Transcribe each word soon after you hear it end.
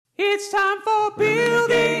It's time for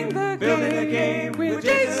building the game with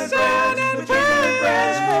Jason and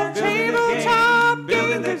Brad from Tabletop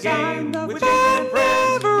Game Design. The fun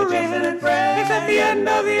never ends. It's at the end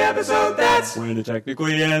of the episode that's when it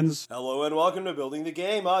technically ends. Hello and welcome to Building the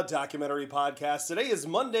Game, a documentary podcast. Today is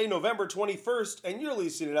Monday, November 21st, and you're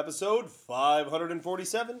listening to episode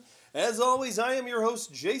 547. As always, I am your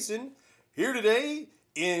host, Jason, here today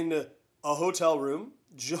in a hotel room,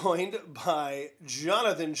 joined by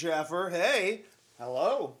Jonathan Schaffer. Hey.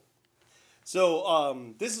 Hello.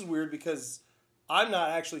 So, this is weird because I'm not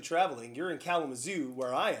actually traveling. You're in Kalamazoo,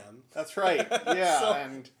 where I am. That's right. Yeah, So-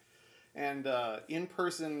 and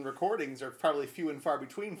in-person recordings are probably few and far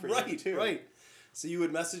between for you too. Right. So you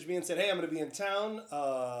would message me and said, "Hey, I'm going to be in town.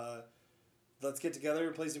 Let's get together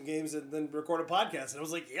and play some games and then record a podcast." And I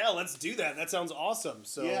was like, "Yeah, let's do that. That sounds awesome."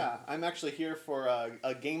 So Yeah, I'm actually here for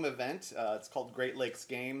a game event. It's called Great Lakes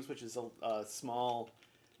Games, which is a small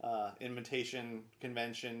invitation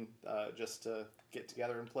convention just to get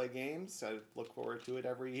together and play games. I look forward to it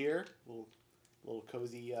every year. Little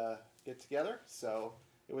cozy get together. So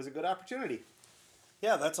it was a good opportunity.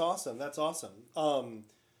 Yeah, that's awesome. That's awesome.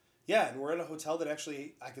 Yeah, and we're in a hotel that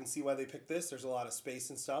actually, I can see why they picked this. There's a lot of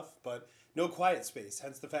space and stuff, but no quiet space.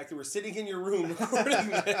 Hence the fact that we're sitting in your room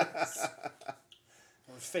recording this.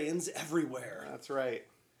 Fans everywhere. That's right.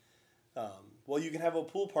 Well, you can have a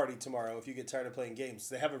pool party tomorrow if you get tired of playing games.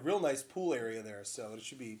 They have a real nice pool area there, so it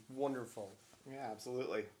should be wonderful. Yeah,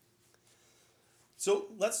 absolutely. So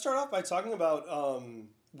let's start off by talking about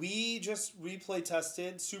we just replay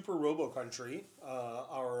tested Super Robo Country,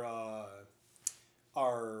 our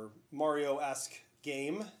Mario-esque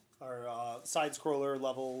game, our side scroller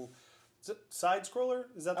level. Is it side scroller?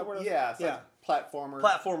 Is that the word? Yeah, it's like platformer.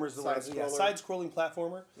 Platformer's the word. Side-scroller. Yeah, side scrolling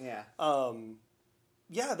platformer. Yeah.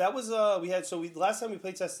 Yeah, that was last time we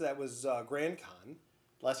play tested that was Grand Con.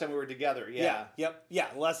 Last time we were together, yeah. Yep. The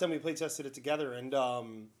last time we play tested it together, and I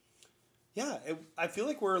feel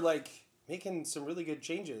like we're like making some really good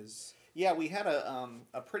changes. Yeah, we had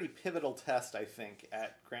a pretty pivotal test, I think,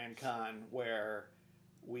 at Grand Con where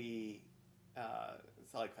we,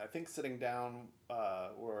 it's like I think sitting down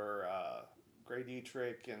were Gray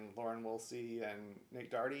Dietrich and Lauren Wilsey and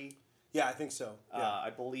Nate Darty. Yeah, I think so. Yeah. I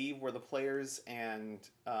believe were the players, and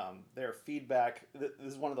their feedback. This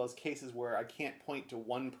is one of those cases where I can't point to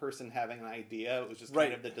one person having an idea. It was just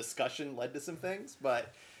kind of the discussion led to some things,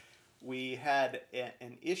 but we had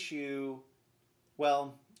an issue.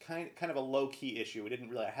 Well, kind of a low key issue. I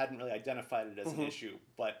hadn't really identified it as an issue,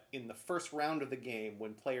 but in the first round of the game,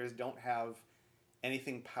 when players don't have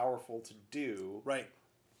anything powerful to do, Right.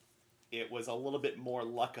 it was a little bit more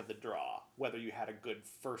luck of the draw, whether you had a good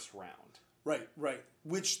first round. Right.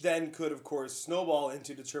 Which then could, of course, snowball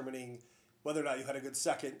into determining whether or not you had a good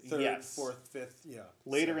second, third, Yes. fourth, fifth. Yeah.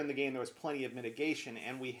 Later in the game, there was plenty of mitigation,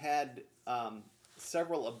 and we had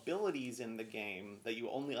several abilities in the game that you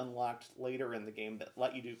only unlocked later in the game that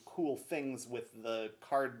let you do cool things with the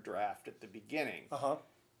card draft at the beginning.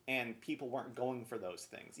 And people weren't going for those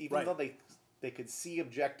things. Even though they could see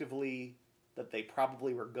objectively that they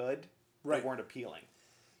probably were good, they weren't appealing.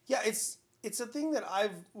 Yeah, it's a thing that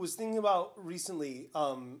I was thinking about recently.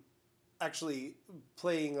 Actually,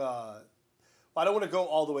 playing. I don't want to go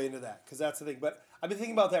all the way into that because that's the thing. But I've been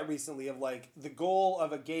thinking about that recently of like the goal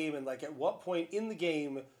of a game and like at what point in the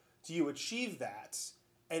game do you achieve that,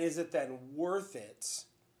 and is it then worth it?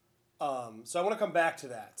 So I want to come back to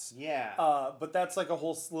that. Yeah. But that's like a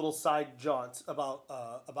whole little side jaunt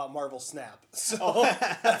about Marvel Snap. So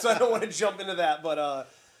that's why I don't want to jump into that. But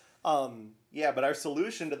yeah, but our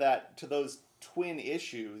solution to those twin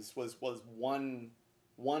issues was one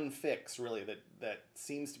fix really that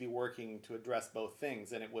seems to be working to address both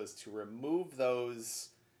things, and it was to remove those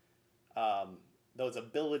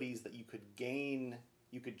abilities that you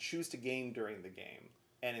could choose to gain during the game,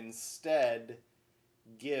 and instead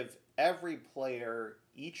give every player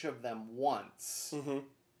each of them once,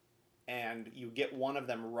 and you get one of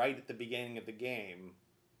them right at the beginning of the game.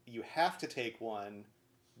 You have to take one,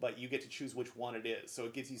 but you get to choose which one it is. So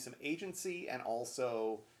it gives you some agency and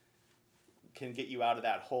also can get you out of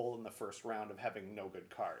that hole in the first round of having no good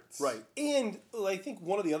cards. Right. And I think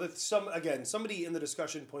one of the other, somebody in the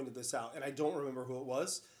discussion pointed this out, and I don't remember who it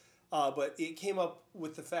was, but it came up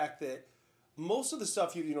with the fact that most of the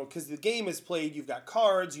stuff, because the game is played, you've got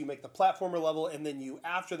cards, you make the platformer level, and then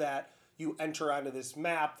after that, you enter onto this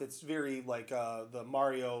map that's very like the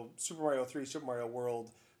Super Mario 3, Super Mario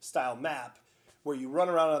World style map, where you run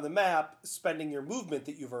around on the map, spending your movement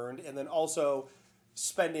that you've earned, and then also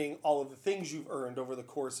spending all of the things you've earned over the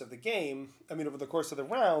course of the game, over the course of the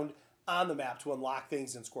round, on the map to unlock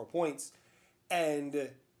things and score points. And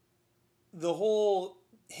the whole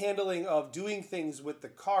handling of doing things with the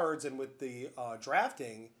cards and with the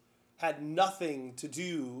drafting had nothing to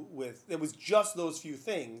do with, it was just those few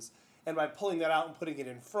things. And by pulling that out and putting it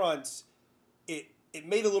in front, it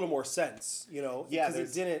made a little more sense, you know, Yeah,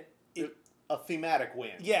 because it didn't. a thematic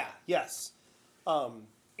win. Yeah, yes.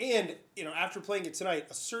 And, you know, after playing it tonight,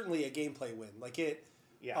 certainly a gameplay win. Like it,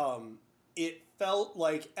 Yeah. it felt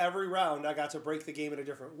like every round I got to break the game in a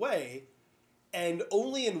different way. And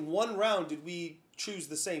only in one round did we choose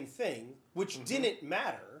the same thing, which didn't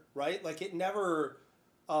matter, right? Like it never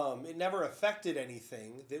affected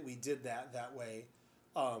anything that we did that way.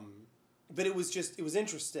 But it was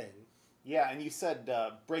interesting. Yeah, and you said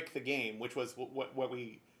break the game, which was what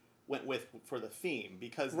we went with for the theme,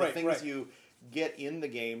 because the things you get in the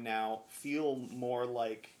game now feel more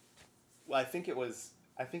like, well, I think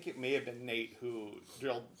it may have been Nate who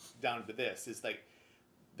drilled down to this, is like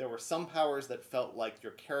there were some powers that felt like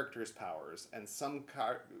your character's powers, and some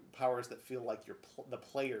powers that feel like the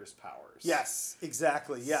player's powers. Yes,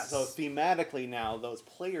 exactly. Yes. So thematically now, those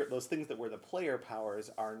things that were the player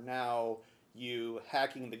powers are now you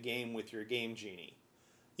hacking the game with your game genie.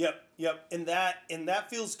 Yep, and that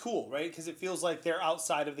feels cool, right? Because it feels like they're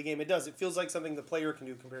outside of the game. It does. It feels like something the player can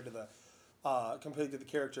do compared to the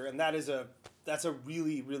character, and that's a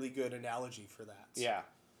really, really good analogy for that. Yeah.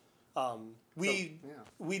 We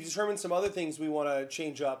determined some other things we want to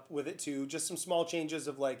change up with it too. Just some small changes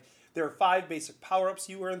of like there are 5 basic power-ups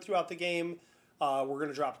you earn throughout the game. We're going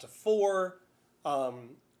to drop to 4,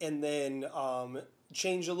 and then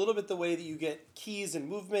change a little bit the way that you get keys and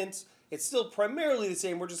movement. It's still primarily the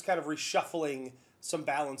same. We're just kind of reshuffling some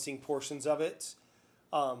balancing portions of it.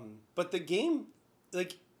 But the game,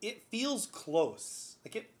 like, it feels close.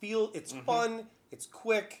 Like it's fun. It's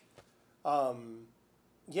quick.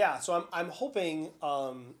 Yeah, so I'm hoping,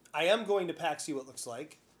 I am going to PAX see what it looks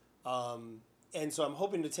like. And so I'm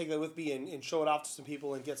hoping to take that with me and show it off to some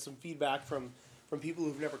people and get some feedback from people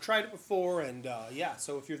who've never tried it before. And yeah,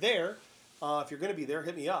 so if you're there, if you're going to be there,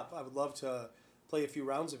 hit me up. I would love to play a few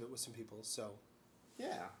rounds of it with some people. So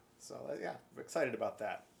yeah, I'm excited about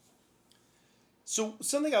that. So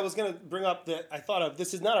something I was going to bring up that I thought of,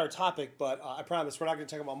 this is not our topic, but I promise we're not going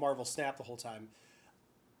to talk about Marvel Snap the whole time.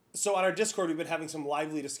 So on our Discord, we've been having some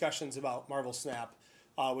lively discussions about Marvel Snap,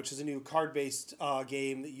 which is a new card-based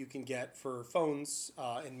game that you can get for phones,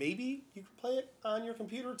 and maybe you can play it on your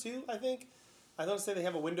computer too, I think. I don't say they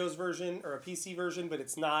have a Windows version or a PC version, but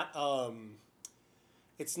it's not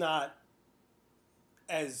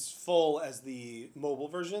as full as the mobile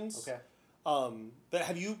versions. Okay. But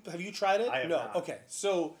have you tried it? I have no. not. Okay.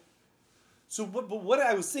 So what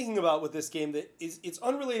I was thinking about with this game that it's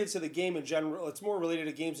unrelated to the game in general. It's more related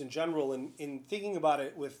to games in general. And in thinking about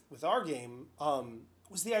it with our game,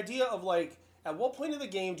 was the idea of like, at what point in the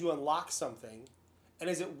game do you unlock something, and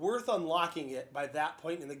is it worth unlocking it by that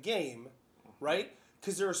point in the game, right?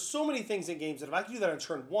 Because there are so many things in games that if I can do that on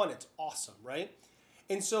turn 1, it's awesome, right?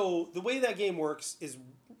 And so the way that game works is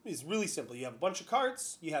really simple. You have a bunch of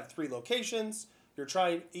cards. You have 3 locations.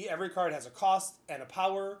 Every card has a cost and a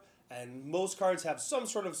power. And most cards have some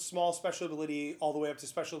sort of small special ability all the way up to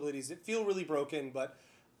special abilities that feel really broken, but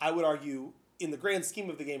I would argue in the grand scheme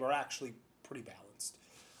of the game are actually pretty balanced.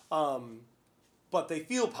 But they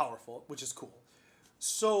feel powerful, which is cool.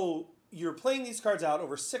 So you're playing these cards out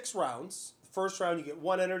over 6 rounds. The first round you get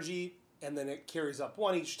 1 energy, and then it carries up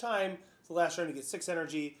 1 each time. The last round you get 6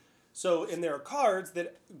 energy. And there are cards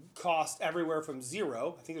that cost everywhere from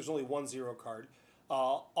 0, I think there's only 1 0 card,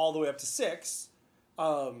 all the way up to 6.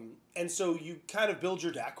 And so you kind of build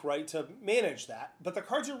your deck, right, to manage that. But the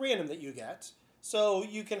cards are random that you get. So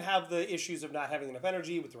you can have the issues of not having enough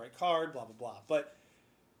energy with the right card, blah, blah, blah. But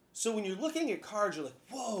so when you're looking at cards, you're like,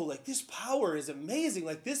 whoa, like this power is amazing.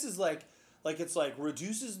 Like this is like it's like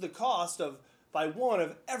reduces the cost by 1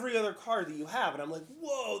 of every other card that you have. And I'm like,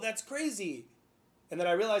 whoa, that's crazy. And then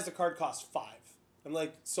I realized the card costs 5. I'm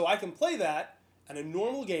like, so I can play that. In a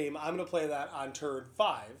normal game, I'm going to play that on turn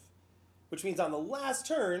 5. Which means on the last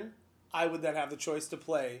turn, I would then have the choice to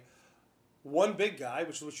play 1 big guy,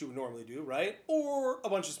 which is what you would normally do, right? Or a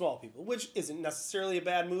bunch of small people, which isn't necessarily a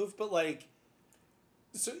bad move, but like...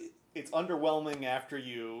 so it's underwhelming after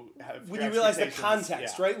you have... when you realize the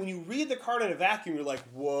context, right? When you read the card in a vacuum, you're like,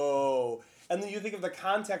 whoa. And then you think of the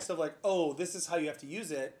context of like, oh, this is how you have to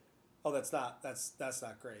use it. Oh, that's not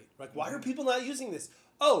great. Like, why are people not using this?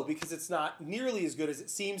 Oh, because it's not nearly as good as it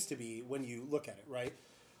seems to be when you look at it, right?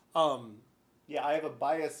 Yeah, I have a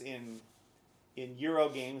bias in Euro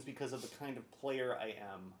games because of the kind of player I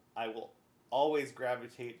am. I will always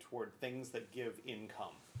gravitate toward things that give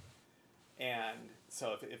income. And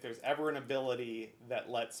so if there's ever an ability that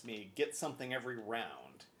lets me get something every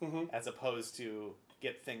round, as opposed to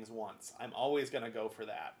get things once, I'm always going to go for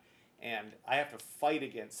that. And I have to fight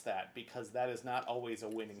against that because that is not always a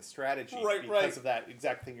winning strategy because of that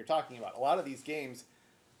exact thing you're talking about. A lot of these games,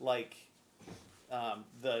 like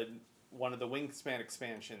one of the Wingspan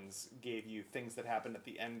expansions gave you things that happened at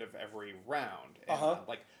the end of every round. And I'm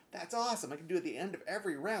like, that's awesome. I can do it at the end of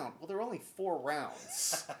every round. Well, there are only 4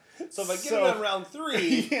 rounds. So if I get it on round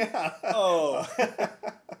 3... Yeah. Oh.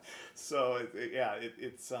 So,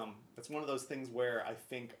 it's one of those things where I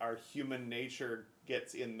think our human nature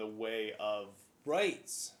gets in the way of...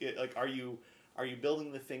 Right. Like, are you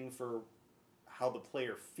building the thing for how the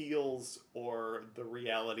player feels or the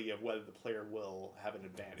reality of whether the player will have an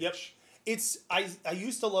advantage? Yep. I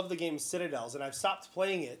used to love the game Citadels, and I've stopped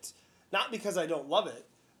playing it, not because I don't love it,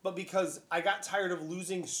 but because I got tired of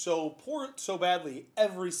losing so badly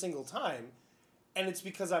every single time. And it's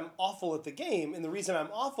because I'm awful at the game. And the reason I'm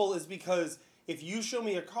awful is because if you show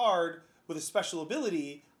me a card with a special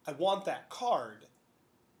ability, I want that card.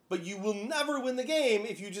 But you will never win the game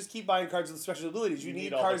if you just keep buying cards with special abilities. You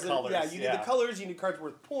need cards all the colors. you need the colors, you need cards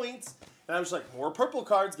worth points. And I was like, more purple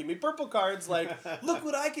cards, give me purple cards. Like, look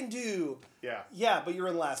what I can do. Yeah. Yeah, but you're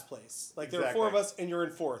in last place. Like, there are 4 of us and you're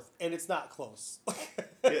in 4th. And it's not close.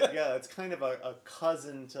 Yeah, it's kind of a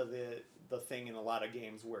cousin to the thing in a lot of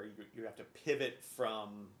games where you have to pivot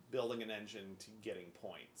from building an engine to getting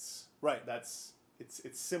points. Right. It's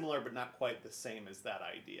similar but not quite the same as that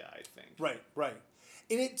idea, I think. Right.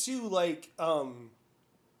 In it too, like,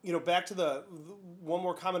 back to the one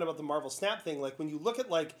more comment about the Marvel Snap thing. Like, when you look at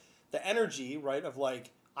like the energy, right, of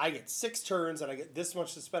like I get 6 turns and I get this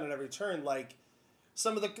much to spend on every turn. Like,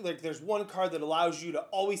 some of the there's one card that allows you to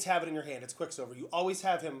always have it in your hand. It's Quicksilver. You always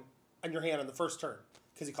have him on your hand on the first turn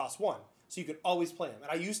because he costs 1, so you can always play him.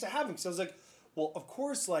 And I used to have him because I was like, well, of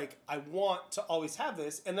course, like I want to always have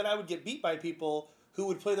this, and then I would get beat by people who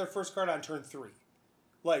would play their first card on turn 3,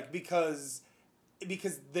 like because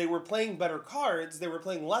they were playing better cards, they were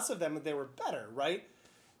playing less of them, and they were better, right?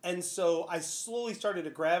 And so I slowly started to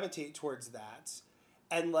gravitate towards that,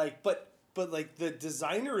 and like, but like the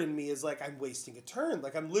designer in me is like, I'm wasting a turn,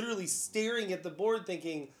 like I'm literally staring at the board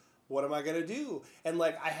thinking, what am I gonna do? And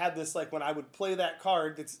like I had this like when I would play that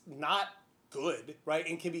card that's not good, right,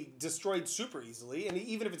 and can be destroyed super easily, and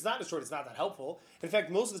even if it's not destroyed, it's not that helpful. In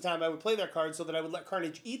fact, most of the time I would play that card so that I would let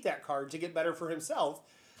Carnage eat that card to get better for himself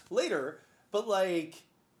later. But, like,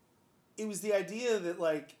 it was the idea that,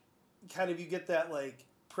 like, kind of you get that, like,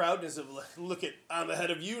 proudness of, like, look at, I'm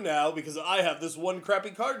ahead of you now because I have this one crappy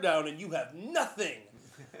card down and you have nothing.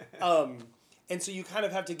 And so you kind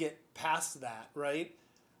of have to get past that, right?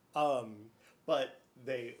 But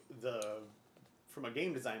from a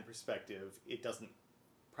game design perspective, it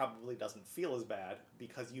probably doesn't feel as bad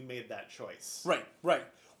because you made that choice. Right.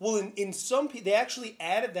 Well, in some they actually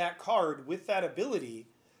added that card with that ability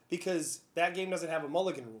because that game doesn't have a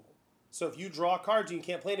mulligan rule. So if you draw cards and you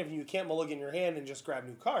can't play them, you can't mulligan your hand and just grab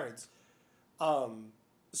new cards.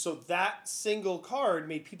 So that single card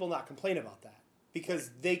made people not complain about that because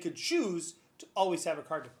they could choose to always have a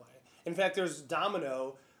card to play. In fact, there's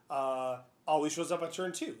Domino always shows up on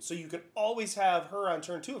turn 2. So you can always have her on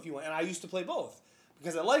turn 2 if you want. And I used to play both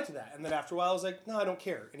because I liked that. And then after a while, I was like, no, I don't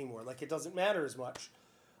care anymore. Like, it doesn't matter as much.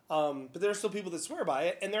 But there are still people that swear by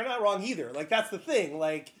it, and they're not wrong either. Like, that's the thing.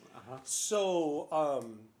 Like, so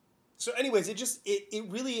anyways, it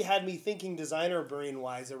really had me thinking designer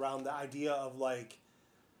brain-wise around the idea of, like,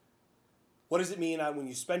 what does it mean when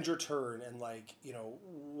you spend your turn? And, like,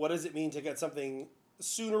 what does it mean to get something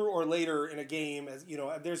sooner or later in a game? As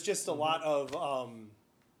there's just a lot of,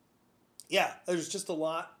 there's just a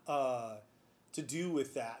lot to do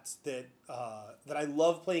with that I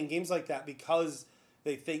love playing games like that because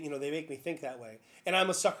they think, they make me think that way. And I'm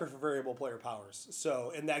a sucker for variable player powers.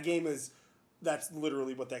 So, and that's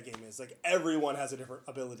literally what that game is. Like, everyone has a different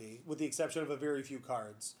ability, with the exception of a very few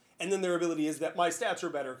cards. And then their ability is that my stats are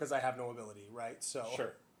better because I have no ability, right? So,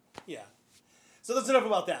 sure. Yeah. So that's enough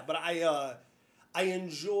about that. But I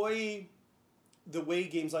enjoy the way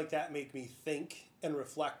games like that make me think and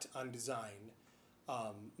reflect on design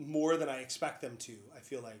more than I expect them to. I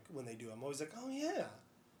feel like when they do, I'm always like, oh yeah,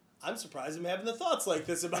 I'm surprised I'm having the thoughts like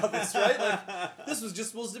this about this, right? Like, this was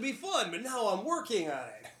just supposed to be fun, but now I'm working on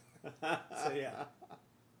it. So yeah.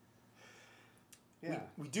 Yeah.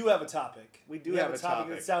 We do have a topic. We have a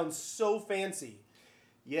topic that sounds so fancy.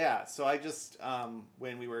 Yeah, so I just,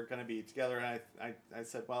 when we were going to be together, and I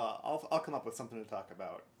said, well, I'll come up with something to talk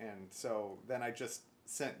about. And so then I just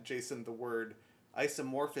sent Jason the word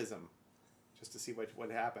isomorphism just to see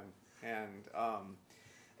what happened.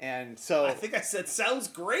 And so I think I said sounds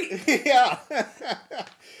great. yeah.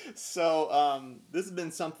 So this has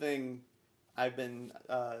been something I've been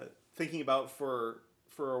thinking about for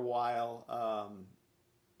a while,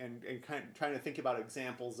 and kind of trying to think about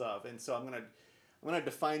examples of. And so I'm gonna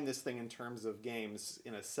define this thing in terms of games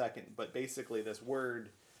in a second. But basically, this word,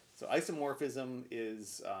 so isomorphism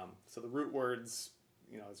is so the root words,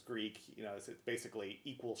 is Greek. It's basically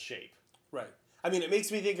equal shape. Right. I mean, it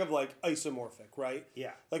makes me think of like isomorphic, right?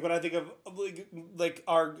 Yeah. Like when I think of like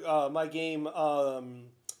our my game,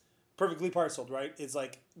 Perfectly Parceled, right? It's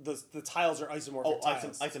like the tiles are isomorphic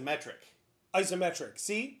tiles. Isometric. Isometric.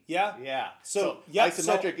 See? Yeah. Yeah. So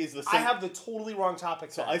isometric is the same. I have the totally wrong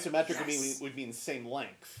topic. So isometric would mean same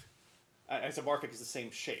length. Isomorphic is the same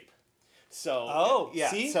shape. So yeah.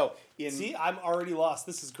 See? So see, I'm already lost.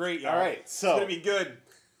 This is great, y'all. All right. So it's gonna be good.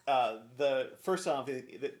 The first off,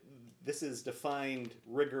 this is defined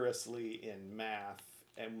rigorously in math,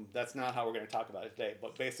 and that's not how we're going to talk about it today.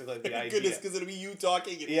 But basically, the idea. Goodness, because it'll be you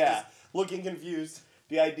talking and just looking confused.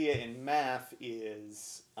 The idea in math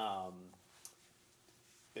is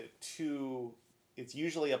it's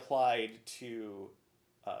usually applied to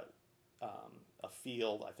a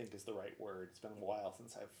field. I think is the right word. It's been a while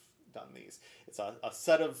since I've done these. It's a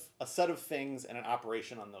set of things and an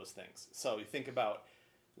operation on those things. So you think about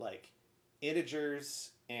like integers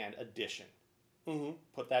and addition. Mm-hmm.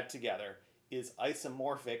 Put that together is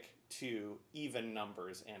isomorphic to even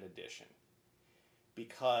numbers and addition,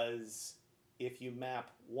 because if you map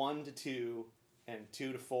 1 to 2 and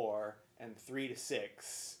 2 to 4 and 3 to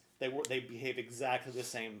 6, they behave exactly the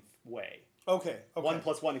same way. Okay. 1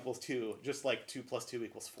 plus 1 equals 2, just like 2 plus 2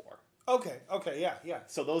 equals 4. Okay, yeah.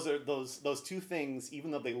 So those two things,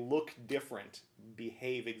 even though they look different,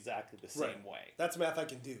 behave exactly the same way. That's math I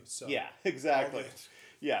can do. So yeah, exactly.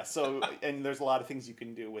 Yeah. So and there's a lot of things you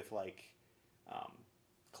can do with like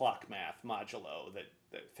clock math, modulo,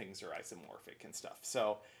 that things are isomorphic and stuff.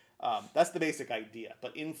 So that's the basic idea.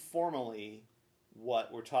 But informally,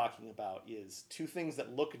 what we're talking about is two things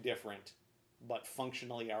that look different, but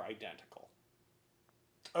functionally are identical.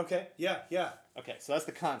 Okay. Yeah. Okay, so that's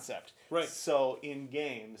the concept. Right. So in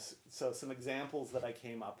games, some examples that I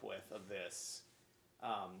came up with of this.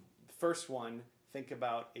 The first one, think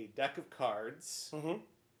about a deck of cards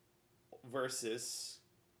versus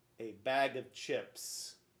a bag of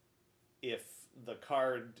chips. If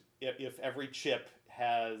every chip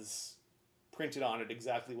has printed on it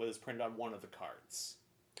exactly what is printed on one of the cards.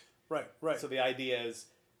 Right. So the idea is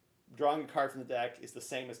drawing a card from the deck is the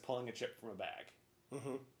same as pulling a chip from a bag.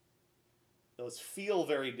 Mm-hmm. Those feel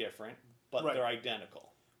very different, but they're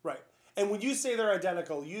identical. Right. And when you say they're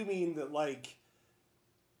identical, you mean that like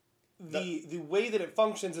the way that it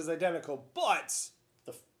functions is identical, but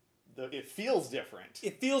it feels different.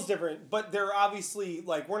 It feels different, but they're obviously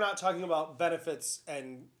like we're not talking about benefits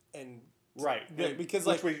and right, because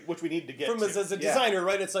which we need to get from to. As a designer,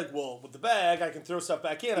 right? It's like, well, with the bag, I can throw stuff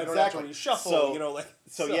back in. Exactly. I don't have to reshuffle.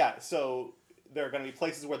 So there are going to be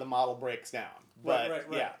places where the model breaks down. But, right.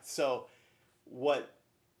 Yeah. So what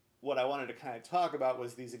I wanted to kind of talk about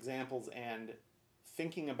was these examples and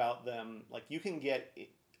thinking about them. Like you can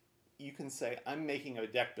say, I'm making a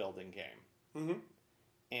deck building game. Mm-hmm.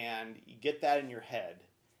 And you get that in your head,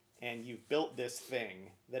 and you've built this thing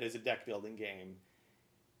that is a deck building game.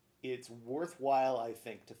 It's worthwhile, I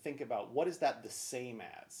think, to think about what is that the same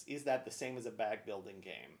as? Is that the same as a bag building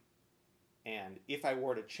game? And if I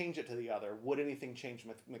were to change it to the other, would anything change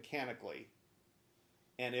mechanically?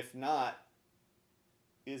 And if not,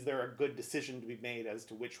 is there a good decision to be made as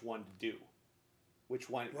to which one to do? Which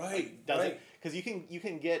one does it? Because you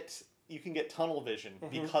can get tunnel vision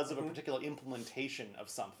because of a particular implementation of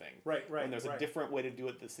something. Right. And there's a different way to do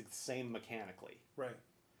it that's the same mechanically. Right.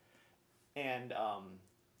 And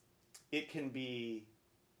it can be.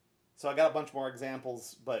 So I got a bunch more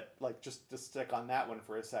examples, but like just to stick on that one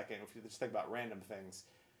for a second, if you just think about random things,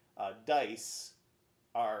 dice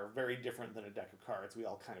are very different than a deck of cards. We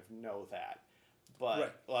all kind of know that.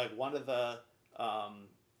 But like one of the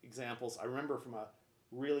examples I remember from a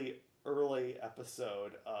really early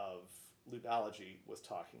episode of Ludology was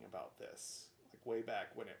talking about this, like way back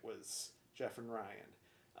when it was Jeff and Ryan,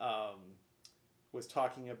 was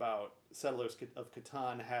talking about Settlers of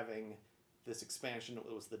Catan having this expansion.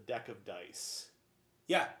 It was the deck of dice.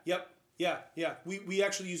 Yeah. We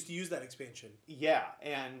actually used to use that expansion. Yeah,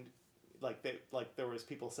 and there was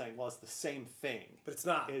people saying, well, it's the same thing, but it's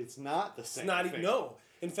not. It's not the same. It's not thing. even. No.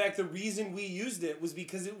 In fact, the reason we used it was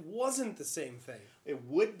because it wasn't the same thing. It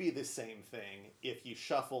would be the same thing if you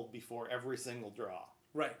shuffled before every single draw.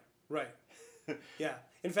 Right. Yeah.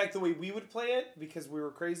 In fact, the way we would play it, because we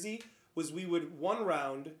were crazy, was we would one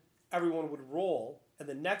round everyone would roll, and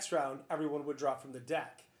the next round everyone would drop from the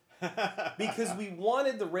deck. Because we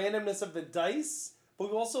wanted the randomness of the dice,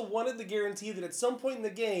 but we also wanted the guarantee that at some point in the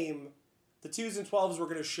game, the 2s and 12s were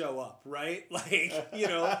going to show up, right? Like, you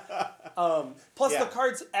know. Plus, the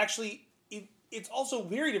cards actually, it's also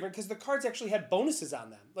very different because the cards actually had bonuses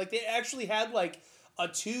on them. Like, they actually had, like, a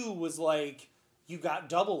 2 was like, you got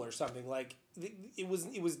double or something. Like, it was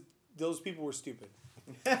those people were stupid.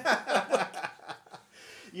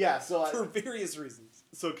 Yeah, so for various reasons.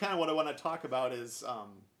 So kind of what I want to talk about is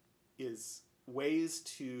ways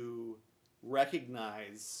to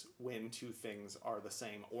recognize when two things are the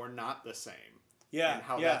same or not the same. Yeah, and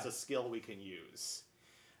how that's a skill we can use.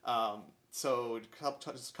 So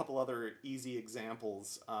just a couple other easy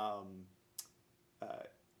examples.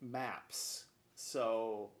 Maps.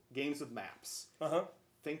 So games with maps.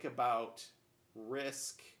 Think about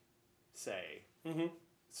Risk, say. Mm-hmm.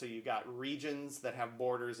 So you got regions that have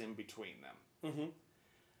borders in between them. Mm-hmm.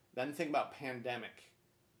 Then think about Pandemic,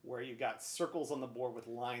 where you got circles on the board with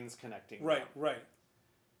lines connecting Right, them. right.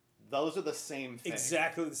 Those are the same thing.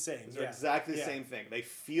 Exactly the same. Those are exactly the same thing. They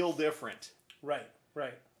feel different. Right,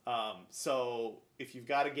 right. So if you've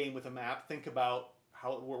got a game with a map, think about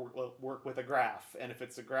how it would work with a graph. And if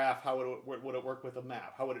it's a graph, how would it work with a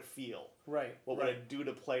map? How would it feel? Right. What would it do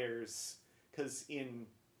to players? Because in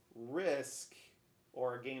Risk,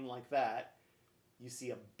 or a game like that, you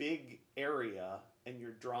see a big area and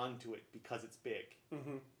you're drawn to it because it's big.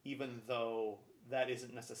 Mm-hmm. Even though that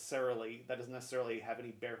doesn't necessarily have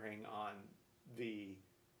any bearing on the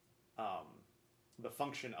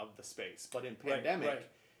function of the space. But in Pandemic,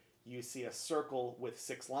 you see a circle with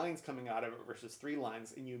 6 lines coming out of it versus 3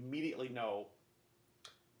 lines, and you immediately know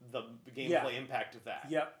the gameplay impact of that.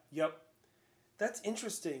 Yep. That's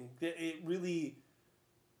interesting. It really...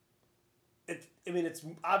 it's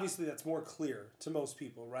obviously that's more clear to most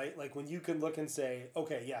people, right? Like when you can look and say,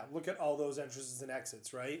 okay, yeah, look at all those entrances and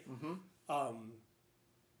exits, right? Mm-hmm.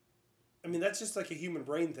 That's just like a human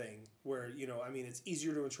brain thing where, it's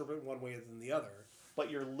easier to interpret one way than the other. But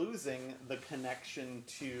you're losing the connection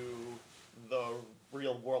to the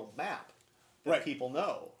real world map that people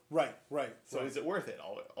know. Right. So is it worth it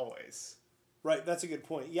always? Right, that's a good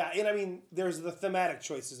point. Yeah, and there's the thematic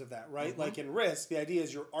choices of that, right? Mm-hmm. Like in Risk, the idea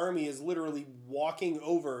is your army is literally walking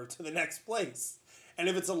over to the next place. And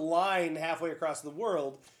if it's a line halfway across the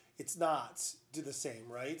world, it's not the same,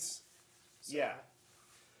 right? So, yeah.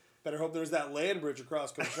 Better hope there's that land bridge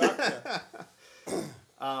across Kamchatka.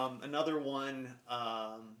 Another one,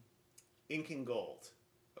 Ink and Gold.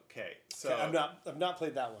 Okay, so... Okay, I've not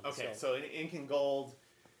played that one. Okay, so in Ink and Gold,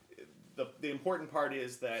 the important part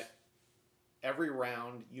is that every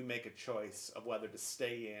round you make a choice of whether to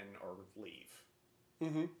stay in or leave.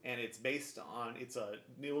 Mm-hmm. And it's it's a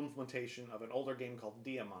new implementation of an older game called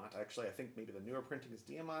Diamant. Actually, I think maybe the newer printing is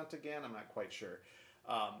Diamant again. I'm not quite sure.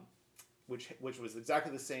 Which was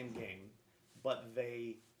exactly the same game, but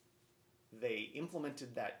they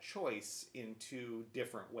implemented that choice in 2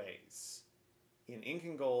 different ways. In Ink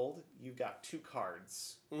and Gold, you've got 2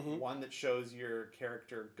 cards. Mm-hmm. One that shows your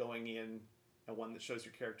character going in and one that shows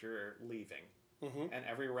your character leaving. Mm-hmm. And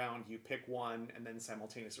every round you pick one and then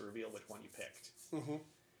simultaneously reveal which one you picked. Mm-hmm.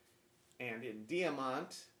 And in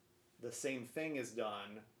Diamant, the same thing is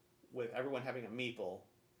done with everyone having a meeple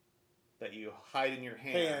that you hide in your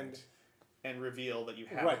hand and reveal that you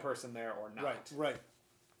have a person there or not. Right.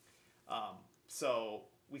 So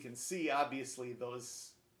we can see, obviously,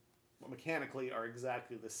 those mechanically are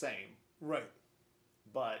exactly the same. Right.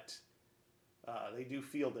 But they do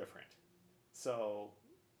feel different. So,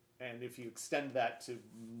 and if you extend that to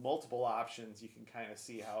multiple options, you can kind of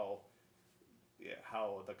see how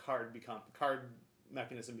the card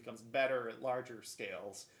mechanism becomes better at larger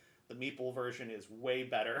scales. The Meeple version is way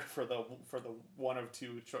better for the one of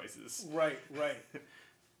 2 choices. Right.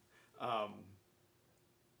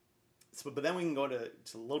 But then we can go to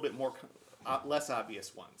a little bit more less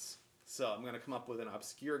obvious ones. So I'm going to come up with an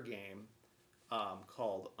obscure game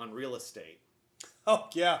called Unreal Estate. Oh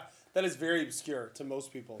yeah, that is very obscure to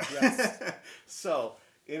most people. Yes. So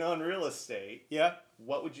in Unreal Estate,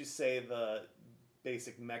 what would you say the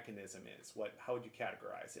basic mechanism is? How would you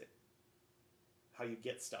categorize it? How you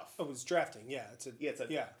get stuff? Oh, it's drafting. Yeah, it's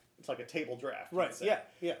like a table draft. Right.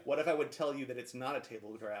 Yeah. What if I would tell you that it's not a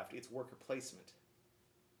table draft? It's worker placement.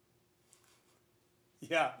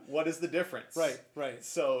 Yeah. What is the difference? Right.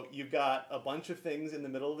 So you've got a bunch of things in the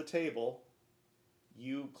middle of the table.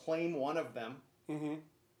 You claim one of them. Mm-hmm.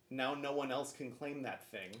 Now no one else can claim that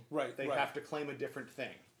thing. Right. They have to claim a different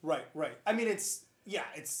thing. Right.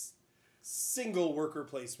 single worker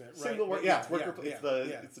placement, right? Single work, yeah, it's worker.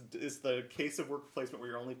 yeah, It's the case of worker placement where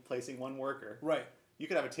you're only placing one worker. right. You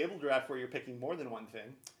could have a table draft where you're picking more than one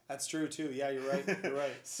thing. That's true too. Yeah, you're right. You're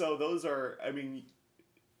right. So those are, I mean,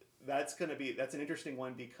 that's an interesting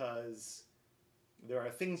one because there are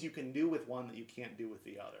things you can do with one that you can't do with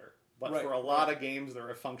the other. But Right, for a lot of games,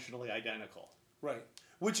 they're functionally identical. Right.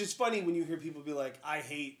 Which is funny when you hear people be like, I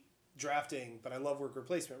hate drafting, but I love worker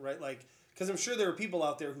placement, right? Like, because I'm sure there are people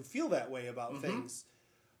out there who feel that way about things.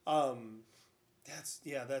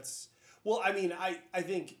 That's well, I mean, I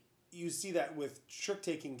think you see that with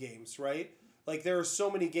trick-taking games, right? Like, there are so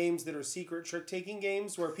many games that are secret trick-taking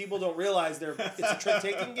games where people don't realize it's a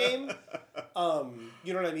trick-taking game.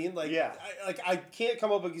 You know what I mean? Like, yeah. I can't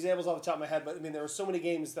come up with examples off the top of my head, but I mean, there are so many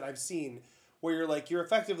games that I've seen where you're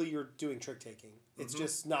effectively doing trick-taking. It's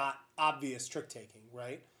just not obvious trick-taking,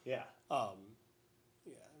 right? Yeah.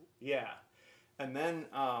 Yeah. Yeah. And then,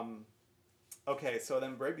 okay, so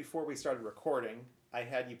then right before we started recording, I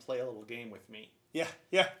had you play a little game with me. Yeah.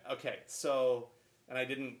 Yeah. Okay, so, and I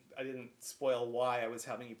didn't spoil why I was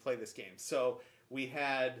having you play this game. So we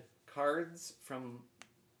had cards from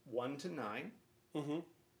 1 to 9,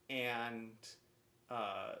 and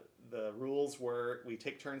the rules were we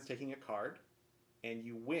take turns taking a card, and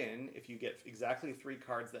you win if you get exactly 3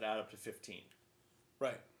 cards that add up to 15.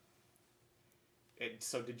 Right.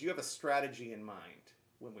 So did you have a strategy in mind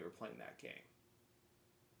when we were playing that game?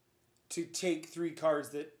 To take 3 cards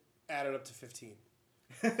that added up to 15.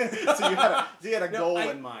 So you had a goal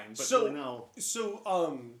in mind, but so, really no. So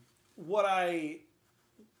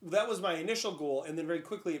that was my initial goal, and then very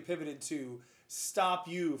quickly it pivoted to stop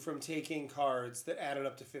you from taking cards that added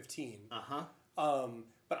up to 15.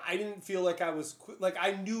 But I didn't feel like I was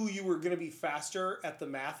I knew you were going to be faster at the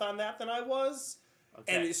math on that than I was.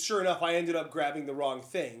 Okay. And sure enough, I ended up grabbing the wrong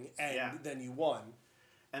thing, and then you won.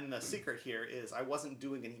 And the secret here is I wasn't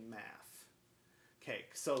doing any math. Okay,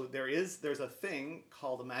 so there's a thing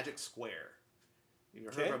called a magic square. You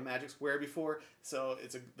ever heard of a magic square before? So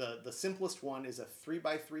it's the simplest one is a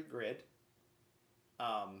 3x3 grid,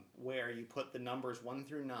 where you put the numbers 1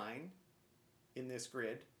 through 9 in this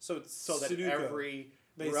grid. So it's that Sudoku, every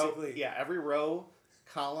basically. every row,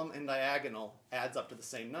 column, and diagonal adds up to the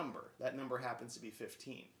same number. That number happens to be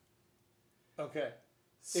 15. Okay.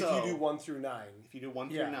 So, if you do 1 through 9. If you do 1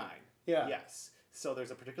 through 9. Yeah. Yes. So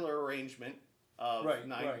there's a particular arrangement of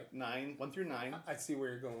 9, 1 through 9. I see where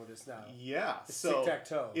you're going with this now. Yeah. It's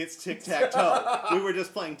tic-tac-toe. It's tic-tac-toe. We were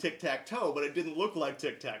just playing tic-tac-toe, but it didn't look like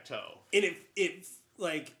tic-tac-toe. And it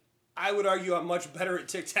I would argue I'm much better at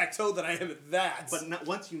tic-tac-toe than I am at that. But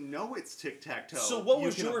once you know it's tic-tac-toe... So what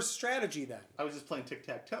was your strategy then? I was just playing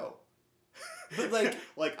tic-tac-toe. But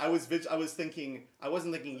I wasn't thinking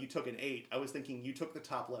you took an 8. I was thinking you took the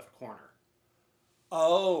top left corner.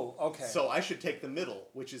 Oh, okay. So I should take the middle,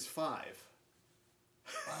 which is 5.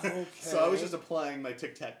 Okay. So I was just applying my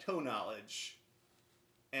tic-tac-toe knowledge,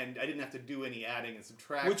 and I didn't have to do any adding and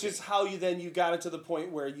subtracting. Which is how you got it to the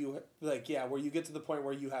point where you where you get to the point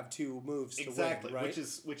where you have 2 moves to win, right?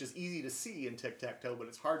 Which is easy to see in tic-tac-toe, but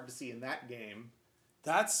it's hard to see in that game.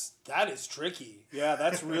 That is tricky. Yeah,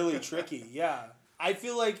 that's really tricky. Yeah. I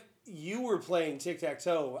feel like you were playing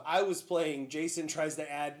tic-tac-toe. I was playing Jason tries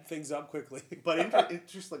to add things up quickly. But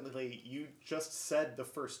interestingly, you just said the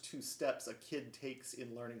first 2 steps a kid takes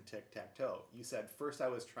in learning tic-tac-toe. You said, first I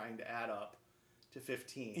was trying to add up to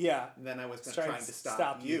 15. Yeah. And then I was trying to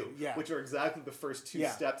stop you. Yeah. Which are exactly the first 2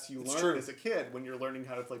 steps you learn as a kid when you're learning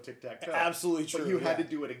how to play tic-tac-toe. Absolutely true. But you had to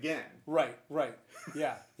do it again. Right.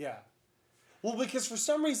 Yeah. Well, because for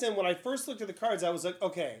some reason, when I first looked at the cards, I was like,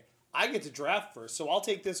 okay, I get to draft first, so I'll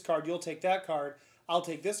take this card, you'll take that card, I'll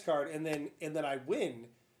take this card, and then I win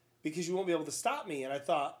because you won't be able to stop me. And I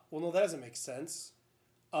thought, well, no, that doesn't make sense.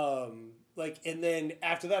 And then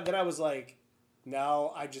after that, then I was like,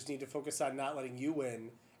 now I just need to focus on not letting you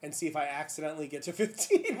win and see if I accidentally get to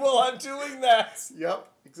 15 while I'm doing that. Yep,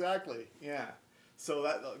 exactly. Yeah. So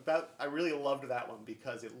that I really loved that one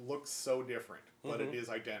because it looks so different, but it is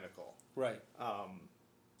identical. Right.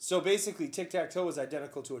 So basically, tic-tac-toe is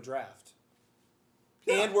identical to a draft.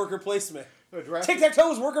 Yeah. And worker placement.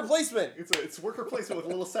 Tic-tac-toe is worker placement. It's worker placement with a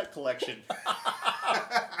little set collection.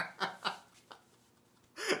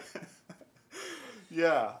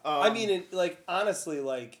 Yeah. I mean, honestly,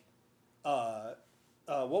 what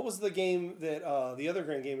was the game that the other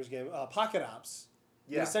Grand Gamers game? Pocket Ops.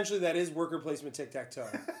 Yeah. And essentially, that is worker placement tic-tac-toe.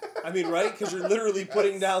 I mean, right? Because you're literally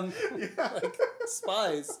putting down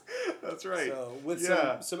spies. That's right. So with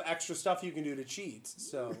some extra stuff you can do to cheat.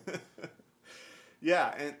 So.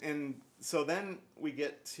 Yeah, and so then we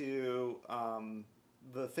get to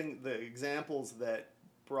the examples that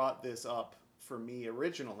brought this up for me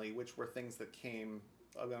originally, which were things that came.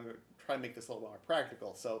 I'm going to try to make this a little more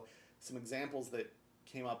practical. So, some examples that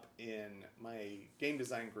came up in my game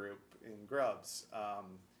design group in Grubs.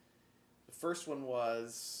 The first one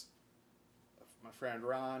was my friend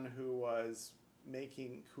Ron, who was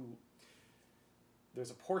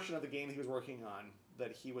there's a portion of the game he was working on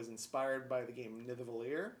that he was inspired by the game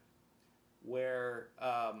Nidavellir, where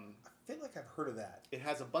I feel like I've heard of that. it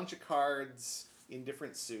has a bunch of cards in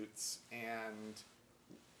different suits, and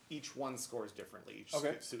each one scores differently. Each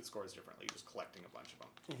Okay. suit scores differently. You're just collecting a bunch of them.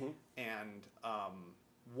 Mm-hmm. And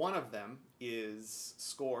one of them is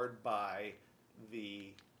scored by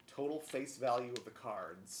the total face value of the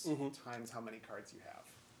cards times how many cards you have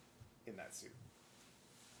in that suit.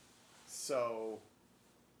 So,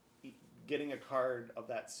 getting a card of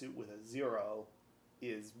that suit with a 0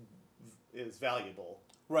 is valuable,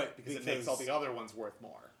 Right, because it makes all the other ones worth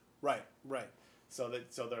more. Right. So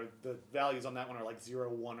the values on that one are like 0,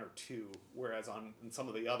 1, or 2, whereas on some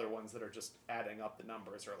of the other ones that are just adding up the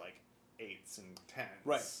numbers are like 8s and 10s.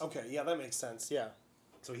 Right. Okay. Yeah, that makes sense. Yeah.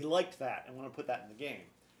 So he liked that and wanted to put that in the game.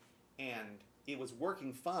 And it was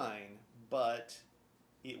working fine, but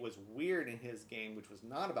it was weird in his game, which was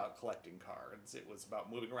not about collecting cards. It was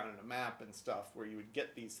about moving around in a map and stuff, where you would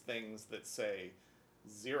get these things that say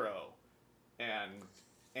 0, and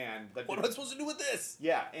that What am I supposed to do with this?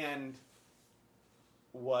 yeah, and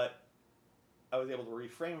what I was able to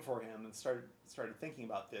reframe for him and started thinking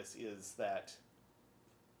about this is that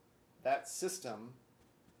system,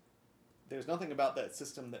 there's nothing about that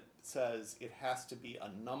system that says it has to be a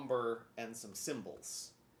number and some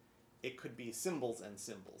symbols. It could be symbols and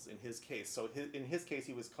symbols in his case. So in his case,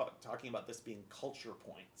 he was talking about this being culture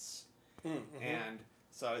points. Mm-hmm. And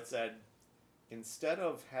so it said, instead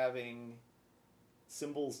of having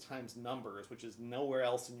symbols times numbers, which is nowhere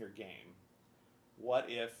else in your game, what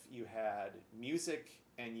if you had music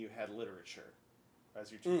and you had literature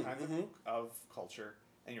as your two kinds of culture,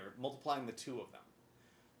 and you're multiplying the two of them?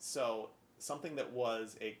 So something that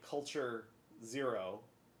was a culture 0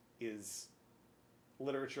 is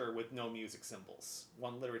literature with no music symbols.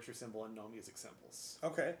 One literature symbol and no music symbols.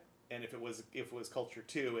 Okay. And if it was culture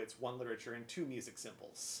 2, it's one literature and 2 music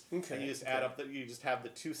symbols. Okay. And you just add up you just have the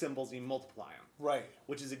 2 symbols and you multiply them. Right.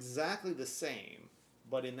 Which is exactly the same,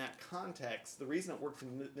 but in that context, the reason it works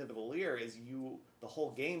in Nidavellir is the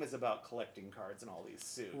whole game is about collecting cards in all these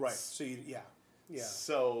suits. Right. So yeah.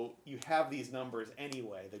 So you have these numbers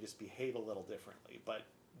anyway, they just behave a little differently, but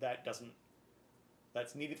that's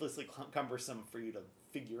needlessly cumbersome for you to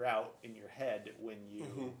figure out in your head when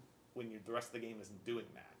the rest of the game isn't doing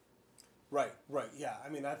that. Right. Yeah. I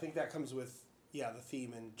mean, I think that comes with the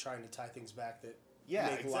theme and trying to tie things back that make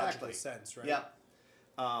exactly. logical sense, right? Yeah.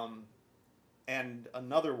 And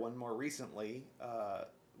another one more recently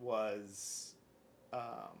was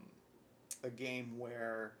a game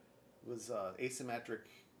where it was an asymmetric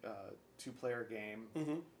 2-player game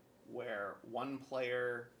where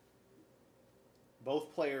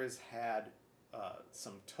both players had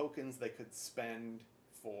some tokens they could spend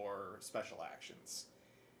for special actions.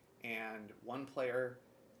 And one player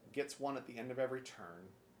gets one at the end of every turn,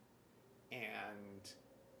 and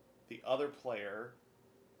the other player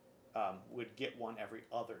would get one every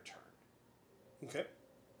other turn. Okay.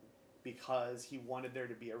 Because he wanted there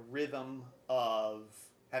to be a rhythm of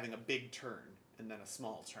having a big turn and then a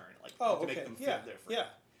small turn, to make them feel different.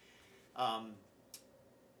 Yeah.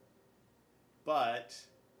 But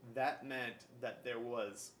that meant that there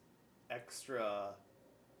were extra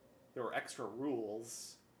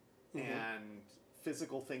rules and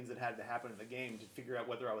physical things that had to happen in the game to figure out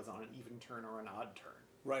whether I was on an even turn or an odd turn.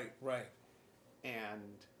 Right.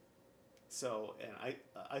 And so an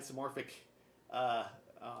isomorphic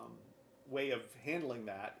way of handling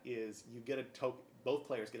that is you get a token. Both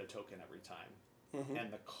players get a token every time,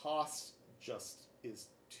 and the cost just is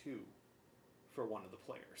 2 for one of the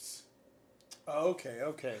players.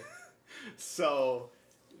 Okay. So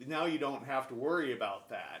now you don't have to worry about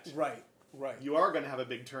that. Right. You are going to have a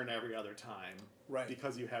big turn every other time, right?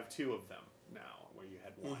 Because you have 2 of them now, where you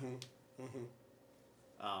had 1.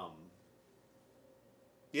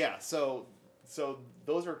 Yeah. So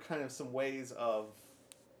those are kind of some ways of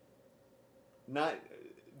not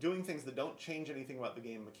doing things that don't change anything about the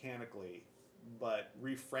game mechanically, but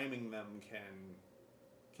reframing them can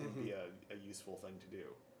be a useful thing to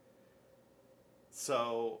do.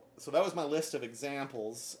 So that was my list of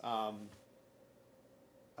examples.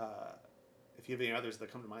 If you have any others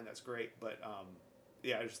that come to mind, that's great. But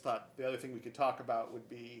I just thought the other thing we could talk about would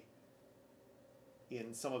be,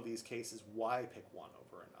 in some of these cases, why pick one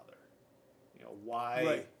over another? Why?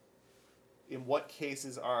 Right. in what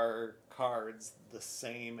cases are cards the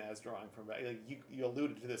same as drawing from bag? Like you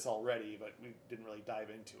alluded to this already, but we didn't really dive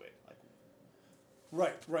into it. Like,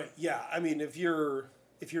 Right. Yeah. I mean, if you're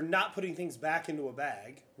not putting things back into a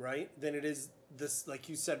bag, right, then it is this, like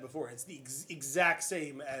you said before, it's the exact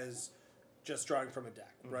same as just drawing from a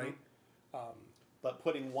deck, right? but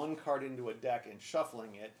putting one card into a deck and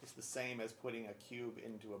shuffling it is the same as putting a cube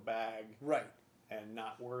into a bag Right. and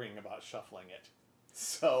not worrying about shuffling it.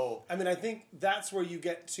 So I mean, I think that's where you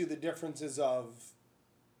get to the differences of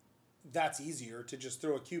that's easier to just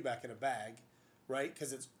throw a cube back in a bag, right?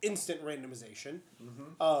 Because it's instant randomization.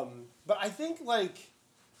 But I think, like,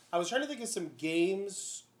 I was trying to think of some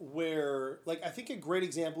games where, like, I think a great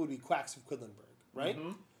example would be Quacks of Quedlinburg, right?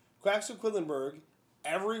 Quacks of Quedlinburg,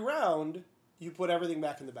 every round, you put everything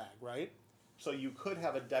back in the bag, right? So you could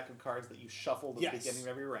have a deck of cards that you shuffle at the Yes. beginning of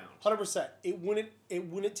every round. 100%. It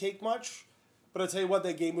wouldn't take much, but I'll tell you what,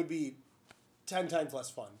 that game would be 10 times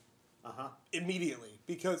less fun. Immediately.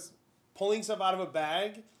 Because pulling stuff out of a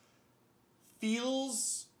bag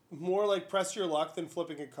feels more like press your luck than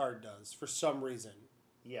flipping a card does, for some reason.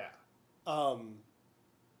 Yeah. Um,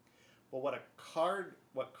 Well,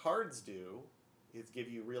 what cards do is give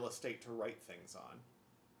you real estate to write things on.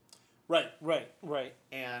 right.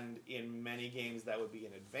 And in many games that would be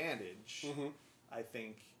an advantage, I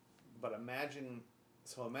think. But imagine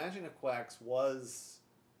if Quacks was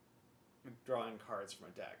drawing cards from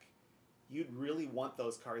a deck. You'd really want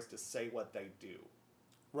those cards to say what they do.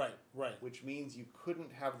 Right. Which means you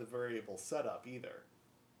couldn't have the variable set up either.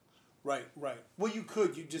 Right. Well, you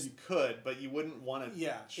could. You could, but you wouldn't want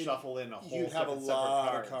to shuffle in a whole You'd have a separate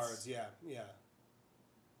lot cards. of cards.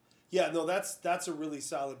 Yeah, no, that's a really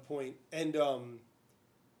solid point. And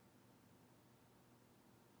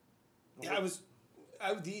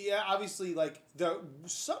obviously, like,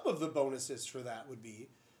 some of the bonuses for that would be,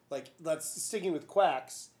 like, sticking with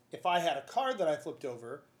Quacks, if I had a card that I flipped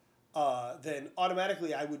over, then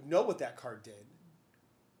automatically I would know what that card did.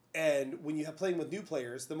 And when you have playing with new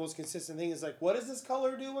players, the most consistent thing is, like, what does this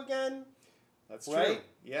color do again? That's Right? true.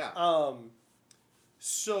 Yeah.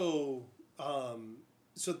 So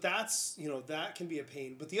that's, that can be a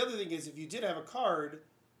pain. But the other thing is, if you did have a card,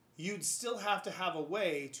 you'd still have to have a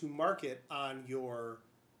way to mark it on your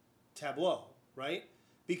tableau, right?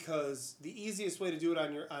 Because the easiest way to do it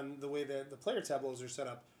on the way that the player tableaus are set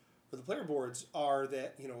up for the player boards are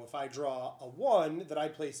that, if I draw a 1, that I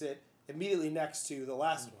place it immediately next to the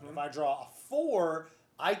last one. If I draw a 4,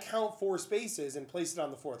 I count 4 spaces and place it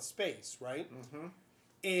on the 4th space, right?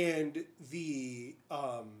 And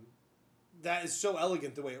that is so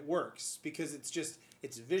elegant the way it works because it's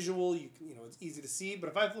visual. It's easy to see. But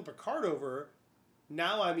if I flip a card over,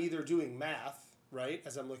 now I'm either doing math, right,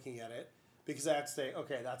 as I'm looking at it, because I have to say,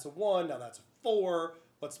 okay, that's a 1, now that's a 4.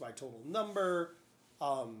 What's my total number?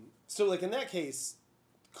 So, like, in that case,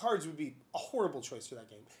 cards would be a horrible choice for that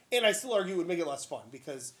game. And I still argue it would make it less fun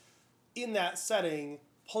because in that setting,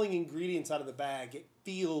 pulling ingredients out of the bag, it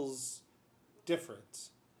feels different.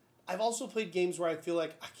 I've also played games where I feel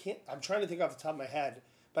like I'm trying to think off the top of my head,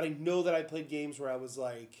 but I know that I played games where I was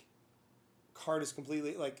like, card is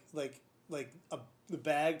completely, the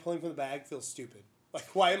bag, pulling from the bag feels stupid. Like,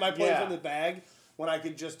 why am I pulling from the bag when I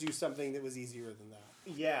could just do something that was easier than that?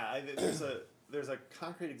 Yeah, there's a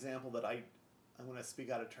concrete example that I'm going to speak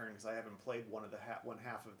out of turn because I haven't played one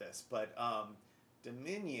half of this, but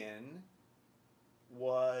Dominion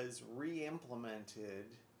was re-implemented,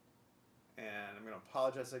 and I'm going to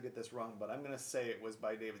apologize if I get this wrong, but I'm going to say it was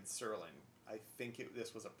by David Serling. I think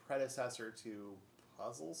this was a predecessor to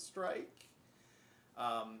Puzzle Strike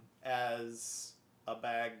as a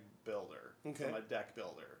bag builder from a deck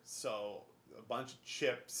builder. So a bunch of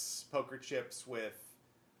chips, poker chips with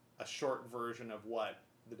a short version of what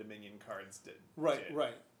the Dominion cards did. Right.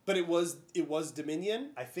 But it was Dominion?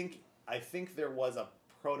 I think there was a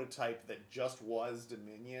prototype that just was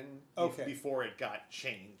Dominion before it got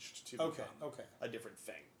changed to become a different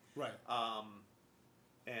thing. Right.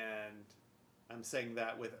 And I'm saying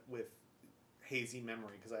that with hazy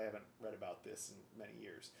memory because I haven't read about this in many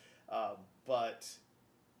years. But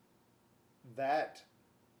that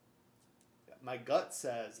my gut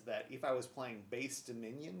says that if I was playing base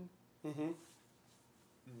Dominion,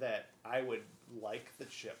 that I would like the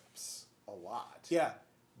chips a lot. Yeah.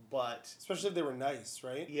 But especially if they were nice,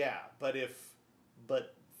 right? Yeah, but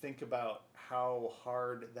think about how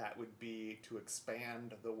hard that would be to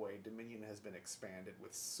expand the way Dominion has been expanded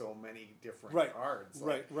with so many different cards.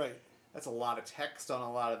 Right. That's a lot of text on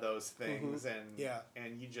a lot of those things, and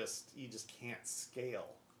you just can't scale.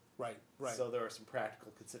 Right. So there are some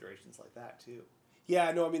practical considerations like that too.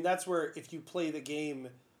 Yeah, no, I mean that's where if you play the game,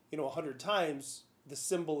 100 times, the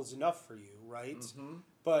symbol is enough for you, right? Mm-hmm.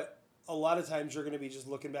 But a lot of times you're going to be just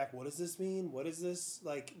looking back, what does this mean? What is this?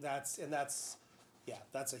 Like, that's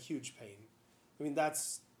a huge pain. I mean,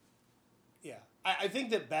 I think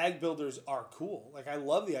that bag builders are cool. Like, I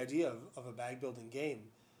love the idea of a bag building game.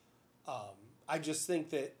 I just think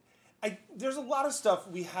that there's a lot of stuff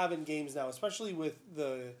we have in games now, especially with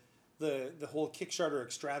the whole Kickstarter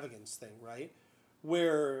extravagance thing, right?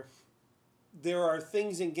 Where there are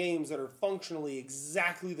things in games that are functionally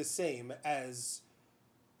exactly the same as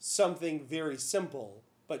something very simple,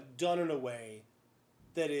 but done in a way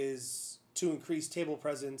that is to increase table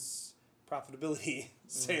presence, profitability,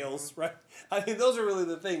 sales, right? I mean, those are really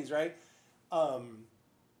the things, right?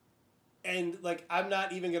 And, like, I'm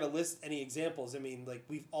not even going to list any examples. I mean, like,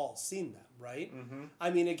 we've all seen them, right? Mm-hmm.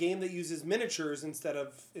 I mean, a game that uses miniatures instead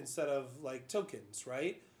of like, tokens,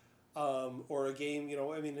 right? Or a game,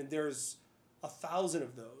 I mean, and there's 1,000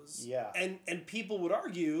 of those. Yeah. And people would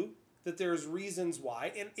argue that there's reasons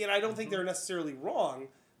why, and I don't think they're necessarily wrong,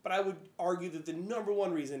 but I would argue that the number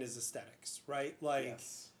one reason is aesthetics, right? Like,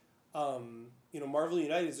 Yes. Marvel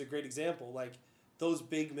United is a great example. Like, those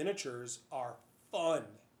big miniatures are fun.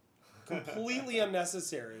 Completely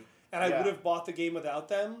unnecessary. And I would have bought the game without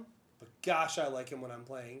them, but gosh, I like them when I'm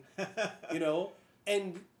playing.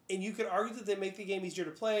 And you could argue that they make the game easier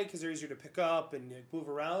to play because they're easier to pick up and move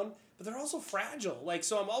around, but they're also fragile. Like,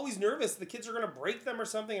 so I'm always nervous the kids are going to break them or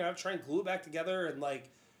something, and I have to try and glue it back together. And, like,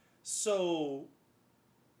 so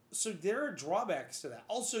there are drawbacks to that.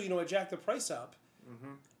 Also, I jacked the price up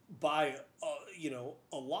by,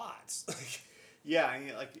 a lot. Yeah, I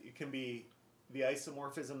mean, like, it can be, the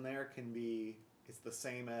isomorphism there can be, it's the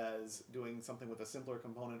same as doing something with a simpler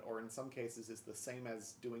component, or in some cases it's the same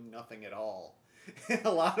as doing nothing at all. A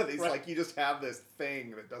lot of these, like, you just have this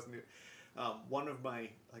thing that doesn't. One of my,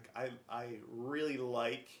 like, I really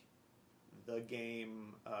like the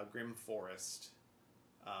game Grim Forest.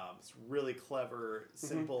 It's really clever,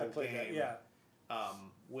 simple game. That, yeah.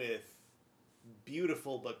 With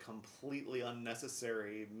beautiful but completely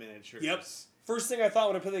unnecessary miniatures. Yep. First thing I thought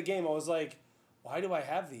when I played the game, I was like, why do I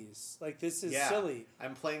have these? Like, this is silly.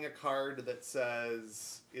 I'm playing a card that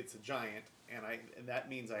says it's a giant, and that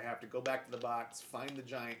means I have to go back to the box, find the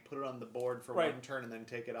giant, put it on the board for one turn, and then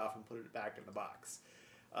take it off and put it back in the box.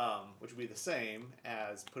 Which would be the same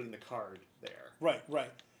as putting the card there.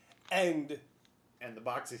 Right. And the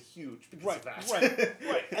box is huge because of that.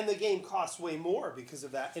 Right. And the game costs way more because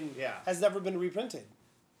of that, and has never been reprinted.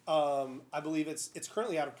 I believe it's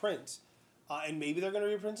currently out of print, and maybe they're going to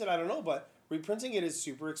reprint it. I don't know, but reprinting it is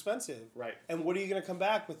super expensive. Right. And what are you going to come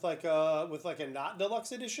back with, like a not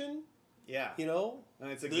deluxe edition? Yeah.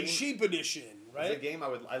 And it's the cheap edition, right? It's a game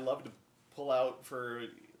I love to pull out for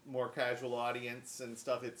more casual audience and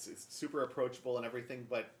stuff. It's super approachable and everything,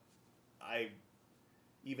 but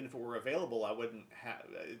even if it were available, I wouldn't have.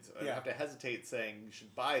 I'd have to hesitate saying you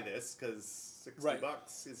should buy this because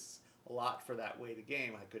 $60 is a lot for that weight of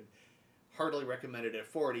game. I could hardly recommend it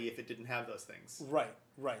at $40 if it didn't have those things. Right.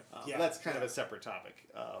 That's kind of a separate topic,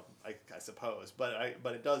 I suppose. But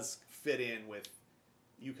it does fit in with,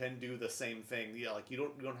 you can do the same thing. Yeah, like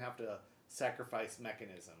you don't have to sacrifice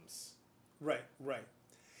mechanisms. Right.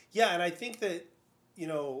 Yeah, and I think that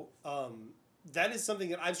that is something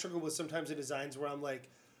that I've struggled with sometimes in designs where I'm like,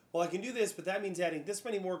 well, I can do this, but that means adding this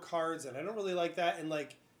many more cards, and I don't really like that. And,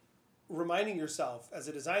 like, reminding yourself as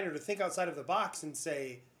a designer to think outside of the box and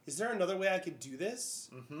say, is there another way I could do this?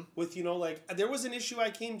 Mm-hmm. With, like, there was an issue I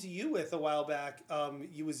came to you with a while back.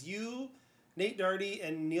 It was you, Nate Darty,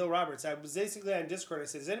 and Neil Roberts. I was basically on Discord. I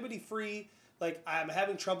said, is anybody free? Like, I'm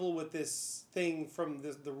having trouble with this thing from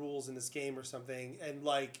the rules in this game or something. And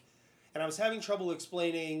I was having trouble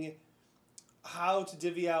explaining how to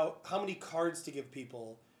divvy out, how many cards to give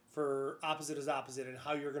people for opposite is opposite, and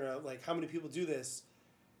how you're going to, like, how many people do this.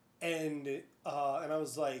 And I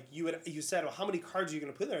was like, you said, well, how many cards are you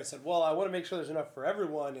going to put in there? I said, well, I want to make sure there's enough for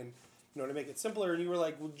everyone, and to make it simpler. And you were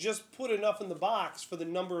like, well, just put enough in the box for the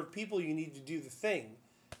number of people you need to do the thing.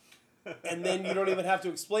 And then you don't even have to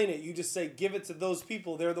explain it. You just say, give it to those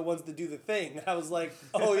people. They're the ones that do the thing. And I was like,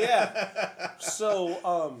 oh yeah.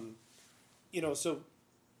 So,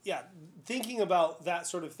 thinking about that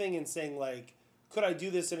sort of thing and saying, like, could I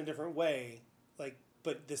do this in a different way, like,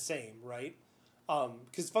 but the same, right?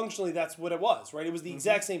 Because functionally that's what it was, right? It was the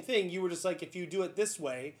exact same thing. You were just like, if you do it this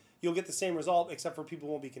way, you'll get the same result, except for people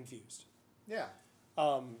won't be confused. Yeah.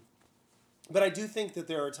 But I do think that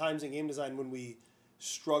there are times in game design when we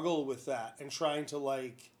struggle with that and trying to,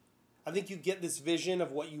 like, I think you get this vision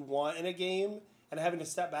of what you want in a game and having to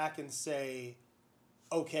step back and say,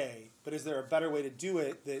 okay, but is there a better way to do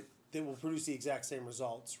it that that will produce the exact same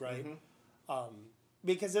results, right? Mm-hmm.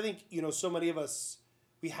 Because I think, so many of us,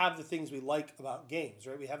 we have the things we like about games,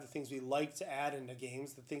 right? We have the things we like to add into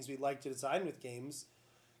games, the things we like to design with games.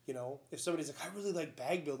 If somebody's like, I really like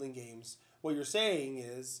bag building games, what you're saying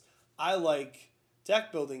is, I like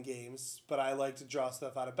deck building games, but I like to draw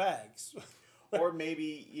stuff out of bags. Or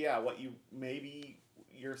maybe, maybe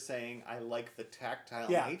you're saying I like the tactile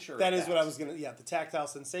nature. That is what I was gonna. Yeah, the tactile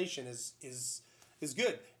sensation is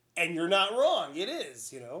good, and you're not wrong. It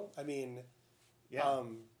is. I mean, yeah.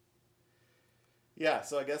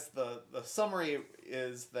 So I guess the summary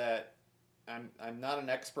is that I'm not an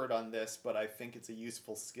expert on this, but I think it's a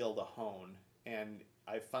useful skill to hone, and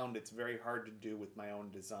I found it's very hard to do with my own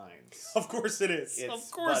designs. Of course it is.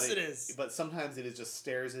 It is. But sometimes it just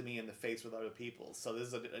stares at me in the face with other people. So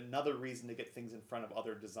this is another reason to get things in front of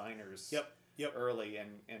other designers early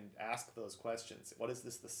and ask those questions. What is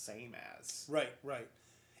this the same as? Right.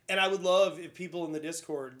 And I would love if people in the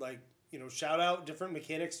Discord, shout out different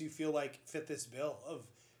mechanics you feel like fit this bill of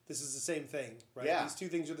this is the same thing, right? Yeah. These two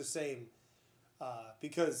things are the same.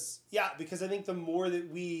 Because I think the more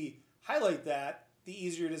that we highlight that, the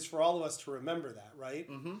easier it is for all of us to remember that, right?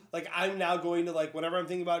 Mm-hmm. Like, I'm now going to, whenever I'm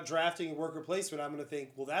thinking about drafting and worker placement, I'm going to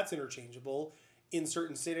think, well, that's interchangeable in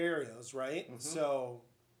certain scenarios, right? Mm-hmm. So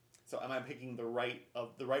am I picking the right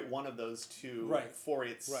one of those two for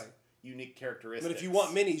its unique characteristics? But if you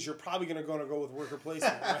want minis, you're probably going to go with worker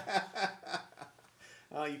placement,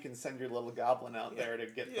 right? You can send your little goblin out there to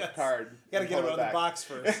get the card. You got to get him out of the box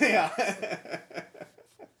first.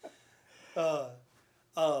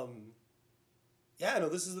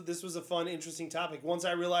 This was a fun, interesting topic. Once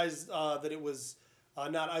I realized that it was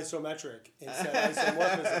not isometric instead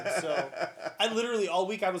isomorphism. So I literally all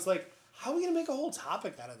week I was like, how are we going to make a whole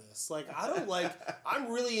topic out of this?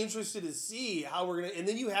 I'm really interested to see how we're going to, and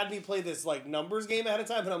then you had me play this numbers game ahead of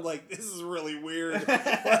time and I'm like, this is really weird.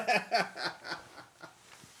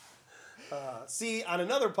 See, on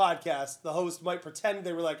another podcast, the host might pretend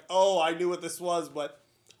they were like, oh, I knew what this was, but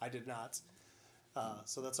I did not.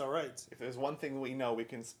 So that's all right. If there's one thing we know, we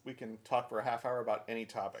can talk for a half hour about any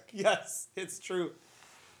topic. Yes, it's true.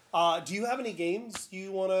 Do you have any games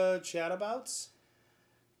you want to chat about?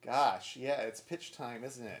 Gosh, yeah, it's pitch time,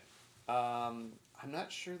 isn't it? I'm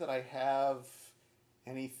not sure that I have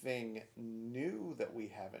anything new that we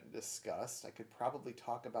haven't discussed. I could probably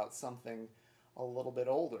talk about something a little bit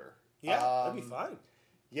older. Yeah, that'd be fine.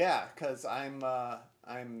 Yeah, because I'm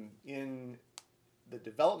in the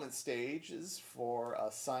development stages for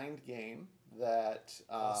a signed game that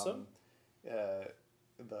awesome.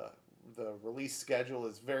 The release schedule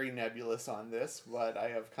is very nebulous on this, but I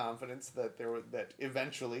have confidence that that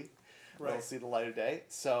eventually will see the light of day.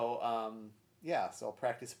 So so I'll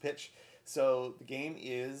practice pitch. So the game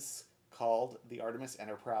is called The Artemis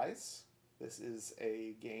Enterprise. This is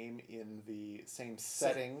a game in the same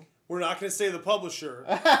setting. We're not going to say the publisher,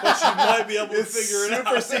 but you might be able to figure it out.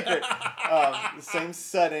 Super secret. The same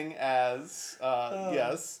setting as,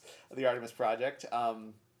 the Artemis Project.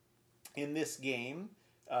 In this game,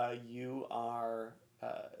 you are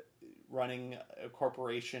running a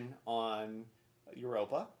corporation on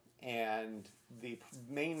Europa, and the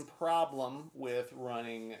main problem with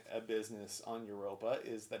running a business on Europa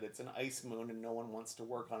is that it's an ice moon and no one wants to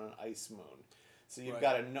work on an ice moon. So you've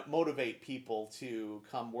got to motivate people to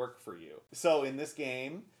come work for you. So in this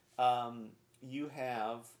game, you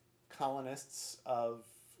have colonists of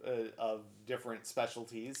different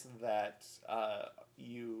specialties that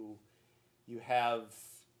you have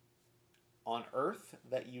on Earth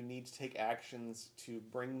that you need to take actions to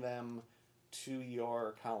bring them to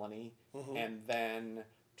your colony and then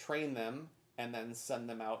train them and then send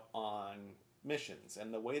them out on missions.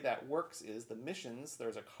 And the way that works is the missions,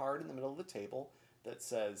 there's a card in the middle of the table that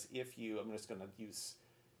says I'm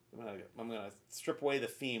going to strip away the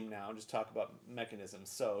theme now and just talk about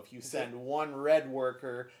mechanisms. So if you send one red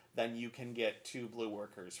worker, then you can get 2 blue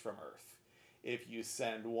workers from Earth. If you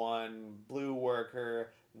send 1 blue worker,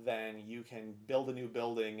 then you can build a new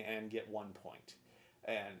building and get 1 point.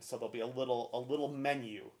 And so there'll be a little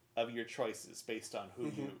menu of your choices based on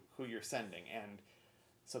who you're sending. And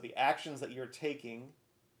so the actions that you're taking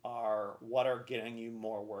are what are getting you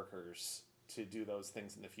more workers to do those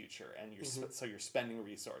things in the future, and so you're spending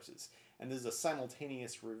resources. And this is a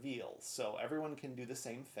simultaneous reveal, so everyone can do the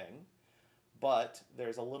same thing, but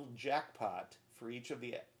there's a little jackpot for each of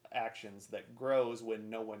the actions that grows when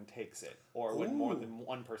no one takes it, or when more than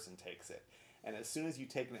one person takes it. And as soon as you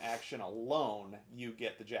take an action alone, you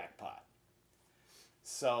get the jackpot.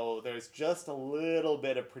 So there's just a little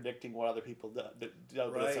bit of predicting what other people do,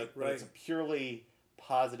 but it's a purely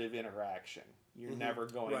positive interaction. You're never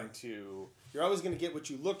going Right. to... You're always going to get what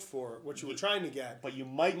you looked for, what you were trying to get. But you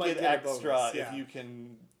might get get a extra bonus, if yeah. you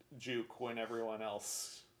can juke when everyone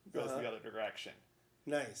else goes the other direction.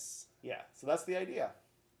 Nice. Yeah, so that's the idea.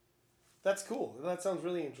 That's cool. That sounds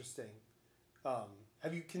really interesting.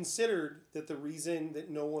 Have you considered that the reason that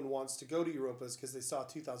no one wants to go to Europa is because they saw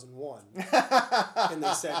 2001 and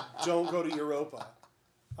they said, "Don't go to Europa"?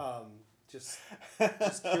 Just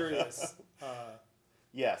curious.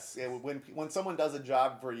 Yes, when someone does a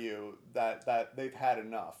job for you, that they've had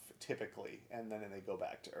enough typically, and then they go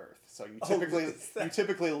back to Earth. So you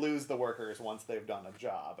typically lose the workers once they've done a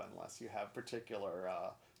job, unless you have particular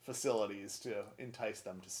facilities to entice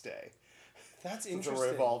them to stay. That's It's interesting.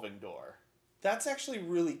 a revolving door. That's actually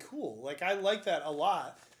really cool. Like, I like that a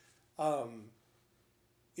lot.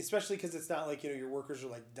 Especially because it's not like, your workers are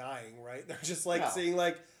like dying, right? They're just like saying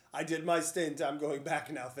like, I did my stint, I'm going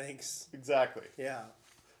back now, thanks. Exactly. Yeah.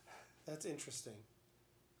 That's interesting.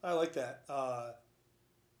 I like that.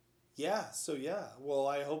 Well,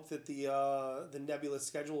 I hope that the Nebula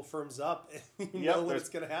schedule firms up and you know when it's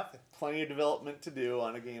going to happen. Plenty of development to do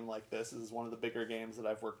on a game like this. This is one of the bigger games that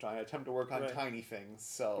I've worked on. I attempt to work on tiny things,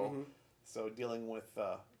 so dealing with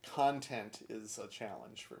content is a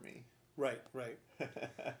challenge for me. Right.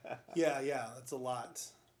 Yeah, that's a lot.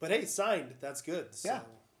 But hey, signed. That's good. So. Yeah.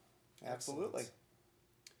 Absolutely.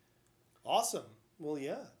 Awesome. Well,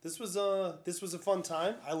 yeah. This was a fun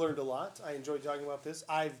time. I learned a lot. I enjoyed talking about this.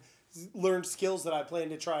 I've learned skills that I plan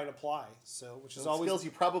to try and apply. So, which is always skills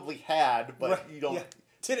you probably had, but you don't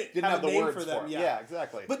didn't have the name words for them. Yeah,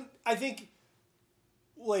 exactly. But I think,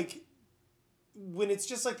 like, when it's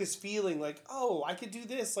just like this feeling, like, oh, I could do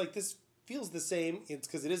this. Like, this feels the same. It's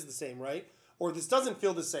because it is the same, right? Or this doesn't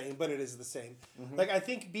feel the same, but it is the same. Like, I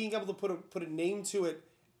think being able to put a name to it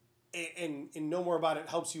and know more about it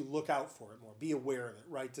helps you look out for it more, be aware of it,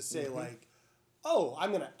 right? To say like, oh,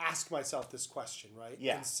 I'm going to ask myself this question, right?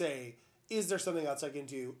 Yeah. And say, is there something else I can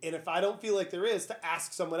do? And if I don't feel like there is, to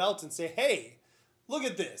ask someone else and say, hey, look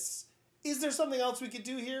at this. Is there something else we could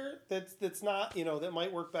do here that's not, that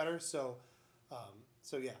might work better? So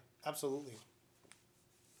yeah, absolutely.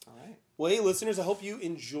 All right. Well, hey, listeners, I hope you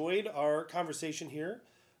enjoyed our conversation here.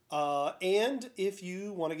 And if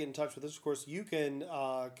you want to get in touch with us, of course, you can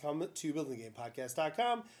come to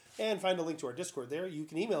buildinggamepodcast.com and find a link to our Discord there. You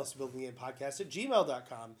can email us at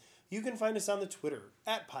buildinggamepodcast@gmail.com. You can find us on the Twitter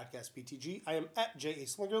at PodcastBTG. I am at J.A.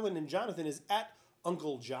 Slingerland, and Jonathan is at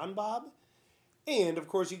Uncle John Bob. And, of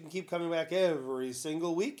course, you can keep coming back every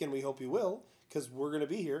single week, and we hope you will, because we're going to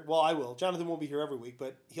be here. Well, I will. Jonathan won't be here every week,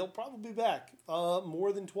 but he'll probably be back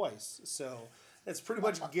more than twice. So that's pretty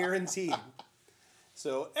much guaranteed.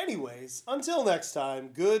 So, anyways, until next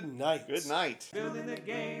time, good night. Good night. Building the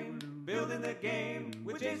game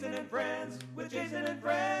with Jason and friends, with Jason and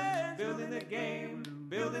friends. Building the game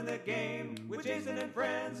with Jason and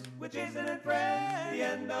friends, with Jason and friends. The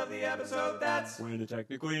end of the episode, that's When it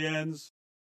technically ends.